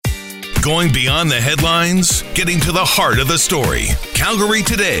Going beyond the headlines, getting to the heart of the story. Calgary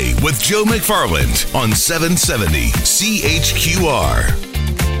Today with Joe McFarland on 770 CHQR.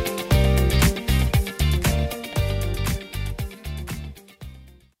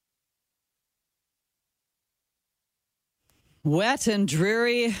 Wet and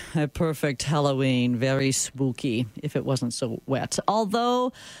dreary, a perfect Halloween, very spooky if it wasn't so wet.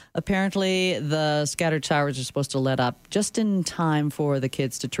 Although apparently the scattered showers are supposed to let up just in time for the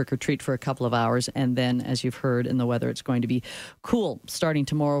kids to trick or treat for a couple of hours. And then, as you've heard in the weather, it's going to be cool starting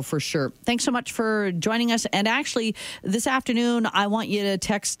tomorrow for sure. Thanks so much for joining us. And actually, this afternoon, I want you to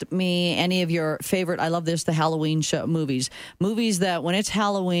text me any of your favorite, I love this, the Halloween show movies. Movies that when it's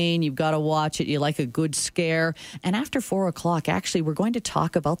Halloween, you've got to watch it. You like a good scare. And after 4 o'clock, actually, we're going to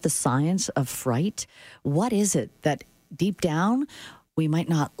talk about the science of fright. What is it that deep down we might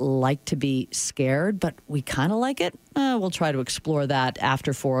not like to be scared, but we kind of like it? We'll try to explore that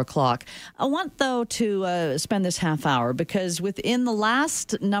after 4 o'clock. I want, though, to spend this half hour because within the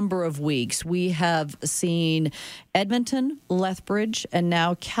last number of weeks, we have seen Edmonton, Lethbridge, and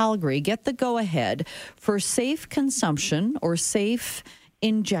now Calgary get the go-ahead for safe consumption or safe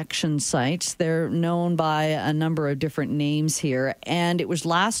injection sites. They're known by a number of different names here. And it was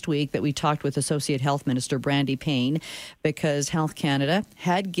last week that we talked with Associate Health Minister Brandy Payne because Health Canada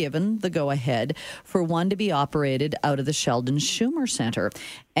had given the go-ahead for one to be operated out of the Sheldon Schumer Centre.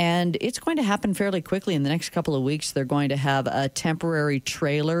 And it's going to happen fairly quickly. In the next couple of weeks, they're going to have a temporary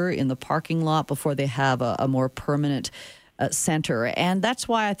trailer in the parking lot before they have a more permanent center. And that's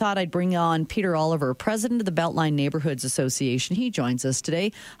why I thought I'd bring on Peter Oliver, president of the Beltline Neighbourhoods Association. He joins us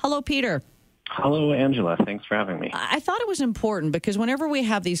today. Hello, Peter. Hello, Angela. Thanks for having me. I thought it was important because whenever we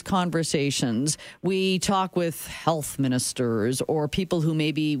have these conversations, we talk with health ministers or people who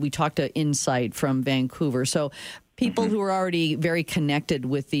maybe we talk to Insight from Vancouver. So people who are already very connected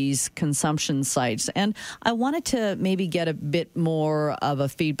with these consumption sites. And I wanted to maybe get a bit more of a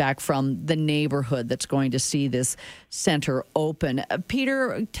feedback from the neighborhood that's going to see this center open.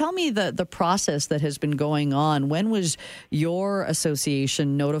 Peter, tell me the process that has been going on. When was your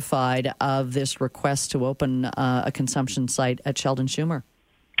association notified of this request to open a consumption site at Sheldon Schumer?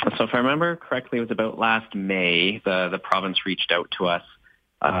 So if I remember correctly, it was about last May, the province reached out to us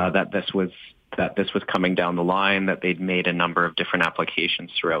that this was coming down the line, that they'd made a number of different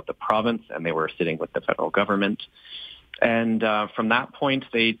applications throughout the province, and they were sitting with the federal government. And from that point,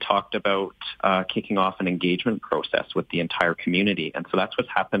 they talked about kicking off an engagement process with the entire community. And so that's what's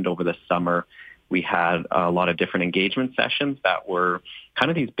happened over the summer. We had a lot of different engagement sessions that were kind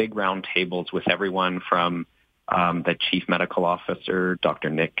of these big round tables with everyone from the Chief Medical Officer, Dr.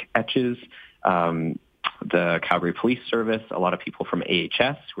 Nick Etches, the Calgary Police Service, a lot of people from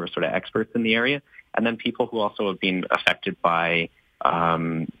AHS who are sort of experts in the area, and then people who also have been affected by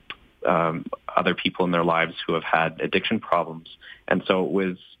other people in their lives who have had addiction problems. And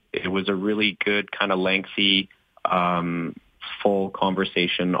so it was a really good kind of lengthy, full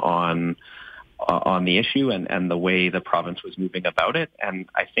conversation on the issue and the way the province was moving about it. And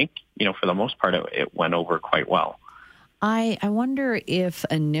I think, for the most part, it went over quite well. I wonder if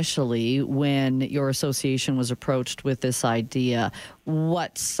initially when your association was approached with this idea,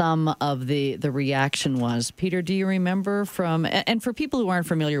 what some of the reaction was. Peter, do you remember and for people who aren't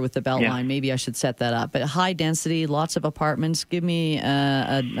familiar with the Beltline, maybe I should set that up, but high density, lots of apartments. Give me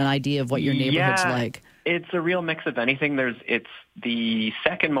an idea of what your neighborhood's like. It's a real mix of anything. It's the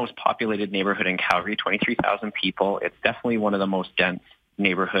second most populated neighborhood in Calgary, 23,000 people. It's definitely one of the most dense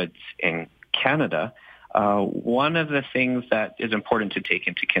neighborhoods in Canada. One of the things that is important to take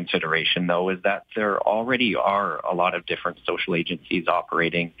into consideration, though, is that there already are a lot of different social agencies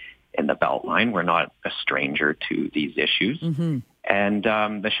operating in the Beltline. We're not a stranger to these issues. Mm-hmm. And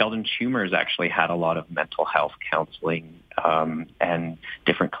the Sheldon Schumers actually had a lot of mental health counseling and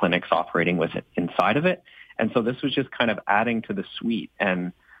different clinics operating with it inside of it. And so this was just kind of adding to the suite.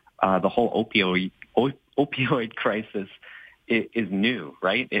 And the whole opioid crisis is new,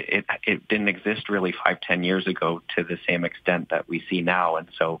 right? It didn't exist really 5-10 years ago to the same extent that we see now. And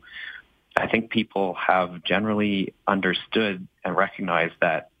so I think people have generally understood and recognized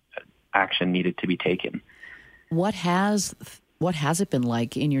that action needed to be taken. What has it been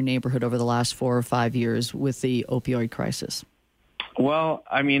like in your neighborhood over the last 4 or 5 years with the opioid crisis? Well,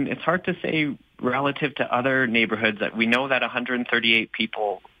 I mean, it's hard to say relative to other neighborhoods. That we know that 138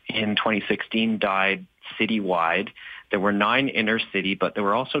 people in 2016 died citywide. There were 9 inner city, but there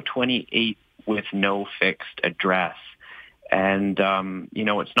were also 28 with no fixed address. And,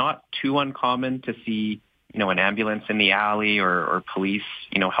 it's not too uncommon to see, an ambulance in the alley or police,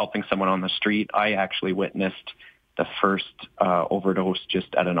 helping someone on the street. I actually witnessed the first overdose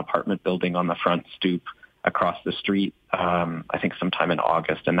just at an apartment building on the front stoop across the street, I think sometime in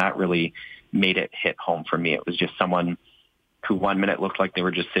August. And that really made it hit home for me. It was just someone who 1 minute looked like they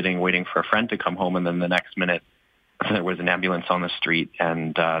were just sitting waiting for a friend to come home, and then the next minute there was an ambulance on the street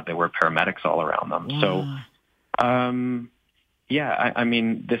and there were paramedics all around them. Wow. So, I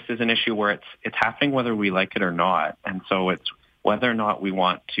mean, this is an issue where it's happening whether we like it or not. And so it's whether or not we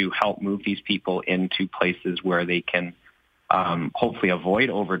want to help move these people into places where they can hopefully avoid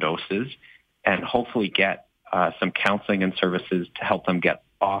overdoses and hopefully get some counseling and services to help them get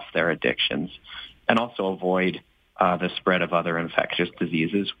off their addictions, and also avoid the spread of other infectious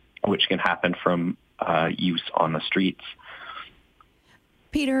diseases, which can happen from use on the streets.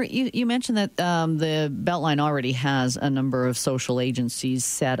 Peter, you mentioned that the Beltline already has a number of social agencies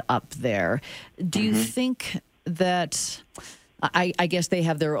set up there. Do you think that, I guess they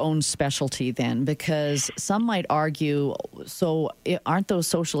have their own specialty then? Because some might argue, so aren't those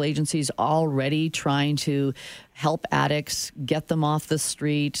social agencies already trying to help addicts, get them off the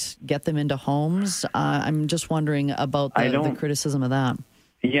street, get them into homes? I'm just wondering about the criticism of that.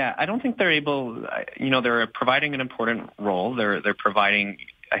 Yeah, I don't think they're able, they're providing an important role. They're providing,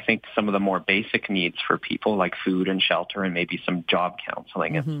 I think, some of the more basic needs for people like food and shelter and maybe some job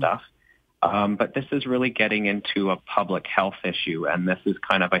counseling and stuff. But this is really getting into a public health issue, and this is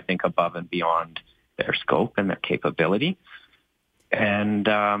kind of, I think, above and beyond their scope and their capability. And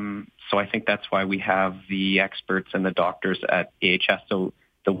so I think that's why we have the experts and the doctors at AHS. So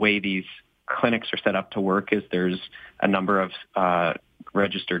the way these clinics are set up to work is there's a number of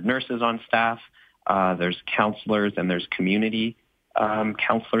registered nurses on staff, there's counselors, and there's community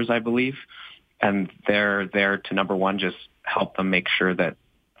counselors, I believe. And they're there to, number one, just help them make sure that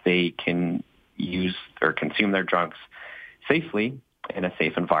they can use or consume their drugs safely in a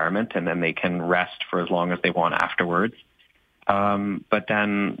safe environment, and then they can rest for as long as they want afterwards. But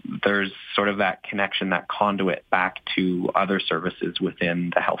then there's sort of that connection, that conduit back to other services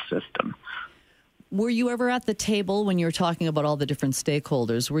within the health system. Were you ever at the table when you were talking about all the different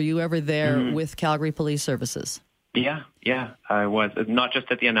stakeholders? Were you ever there with Calgary Police Services? Yeah, I was. Not just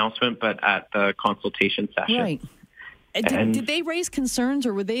at the announcement, but at the consultation session. Right. Did they raise concerns,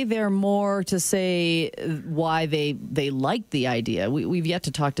 or were they there more to say why they liked the idea? We've yet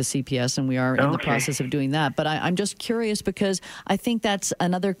to talk to CPS, and we are in the process of doing that. But I'm just curious, because I think that's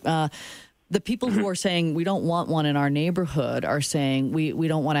another... the people who are saying we don't want one in our neighborhood are saying we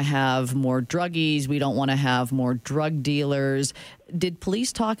don't want to have more druggies, we don't want to have more drug dealers. Did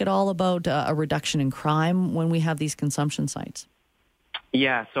police talk at all about a reduction in crime when we have these consumption sites?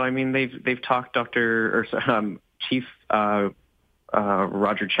 Yeah, so I mean they've talked. Chief Roger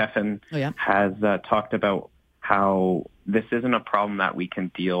Cheffin has talked about how this isn't a problem that we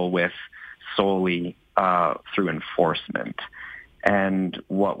can deal with solely through enforcement. And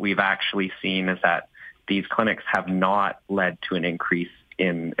what we've actually seen is that these clinics have not led to an increase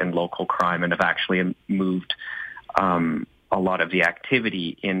in local crime, and have actually moved a lot of the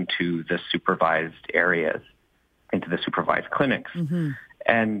activity into the supervised areas, into the supervised clinics.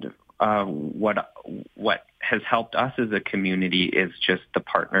 And what has helped us as a community is just the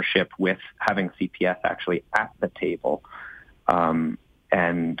partnership with having CPS actually at the table,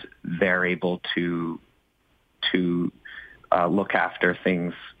 and they're able to look after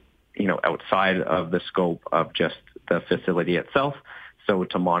things, outside of the scope of just the facility itself. So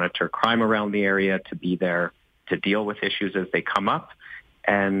to monitor crime around the area, to be there to deal with issues as they come up.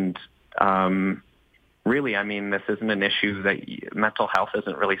 And really, I mean, this isn't an issue that mental health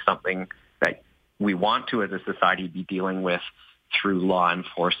isn't really something that we want to, as a society, be dealing with through law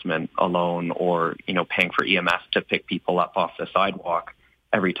enforcement alone, or, paying for EMS to pick people up off the sidewalk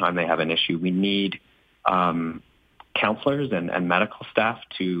every time they have an issue. We need counselors and medical staff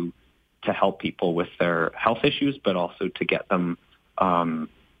to help people with their health issues, but also to get them on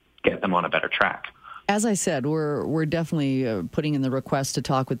a better track. As I said, we're definitely putting in the request to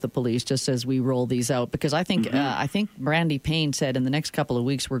talk with the police just as we roll these out, because I think Brandy Payne said in the next couple of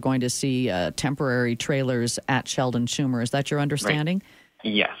weeks we're going to see temporary trailers at Sheldon Schumer. Is that your understanding?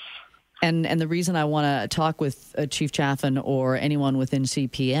 Right. Yes. And the reason I want to talk with Chief Chaffin or anyone within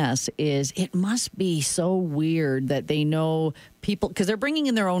CPS is it must be so weird that they know people, because they're bringing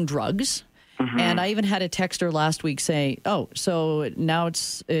in their own drugs. And I even had a texter last week say, oh, so now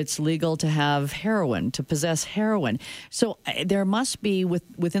it's legal to have heroin, to possess heroin. So there must be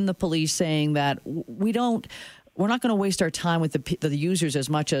within the police saying that we don't we're not going to waste our time with the users as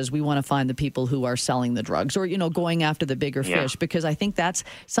much as we want to find the people who are selling the drugs or, going after the bigger fish, because I think that's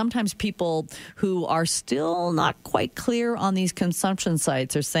sometimes people who are still not quite clear on these consumption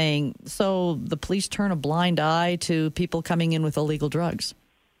sites are saying, so the police turn a blind eye to people coming in with illegal drugs.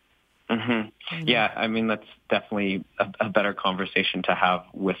 Mm-hmm. Yeah, I mean, that's definitely a better conversation to have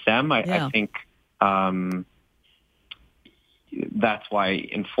with them. I think that's why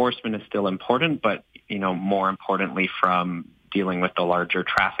enforcement is still important, but more importantly, from dealing with the larger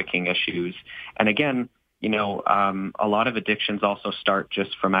trafficking issues. And again, a lot of addictions also start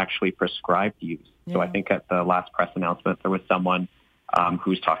just from actually prescribed use. Yeah. So I think at the last press announcement, there was someone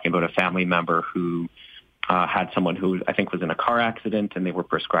who's talking about a family member who had someone who I think was in a car accident, and they were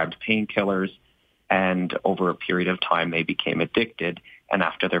prescribed painkillers. And over a period of time, they became addicted. And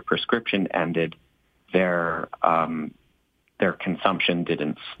after their prescription ended, their consumption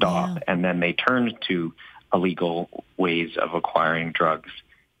didn't stop. Yeah. And then they turned to illegal ways of acquiring drugs.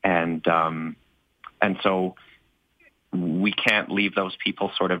 And so we can't leave those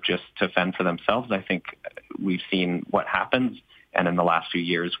people sort of just to fend for themselves. I think we've seen what happens. And in the last few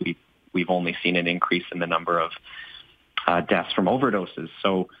years, we've only seen an increase in the number of deaths from overdoses.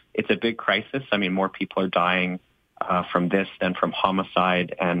 So it's a big crisis. I mean, more people are dying from this than from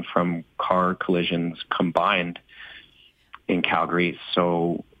homicide and from car collisions combined in Calgary.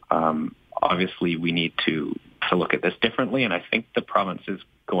 So obviously we need to look at this differently, and I think the province is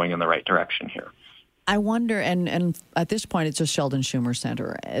going in the right direction here. I wonder, and at this point it's just Sheldon Schumer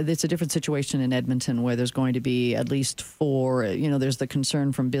Center. It's a different situation in Edmonton where there's going to be at least 4, there's the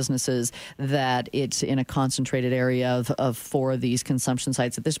concern from businesses that it's in a concentrated area of 4 of these consumption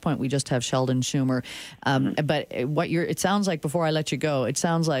sites. At this point we just have Sheldon Schumer. But it sounds like, before I let you go, it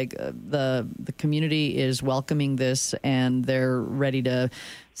sounds like the community is welcoming this and they're ready to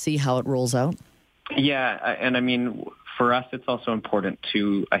see how it rolls out. Yeah, and I mean, for us, it's also important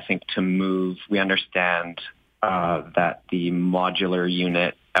to move. We understand that the modular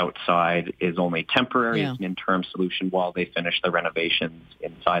unit outside is only temporary. It's an interim solution while they finish the renovations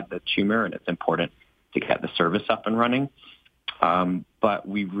inside the tumor, and it's important to get the service up and running. But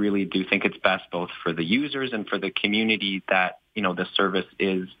we really do think it's best both for the users and for the community that, the service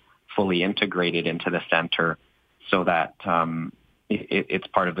is fully integrated into the center so that it's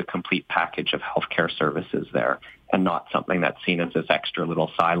part of the complete package of healthcare services there, and not something that's seen as this extra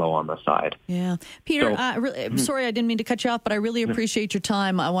little silo on the side. Yeah. Peter, sorry, I didn't mean to cut you off, but I really appreciate your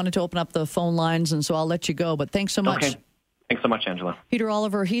time. I wanted to open up the phone lines, and so I'll let you go, but thanks so much. Okay. Thanks so much, Angela. Peter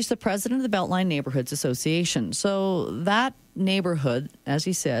Oliver, he's the president of the Beltline Neighbourhoods Association. So that neighborhood, as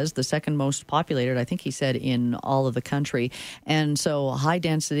he says, the second most populated, I think he said, in all of the country. And so high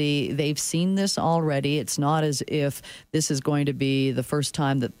density, they've seen this already. It's not as if this is going to be the first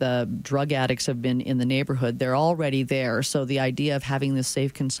time that the drug addicts have been in the neighborhood. They're already there. So the idea of having this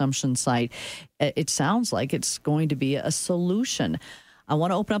safe consumption site, it sounds like it's going to be a solution. I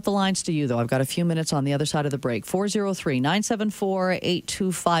want to open up the lines to you, though. I've got a few minutes on the other side of the break.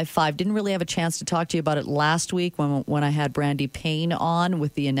 403-974-8255. Didn't really have a chance to talk to you about it last week when I had Brandy Payne on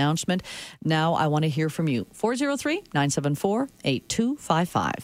with the announcement. Now I want to hear from you. 403-974-8255.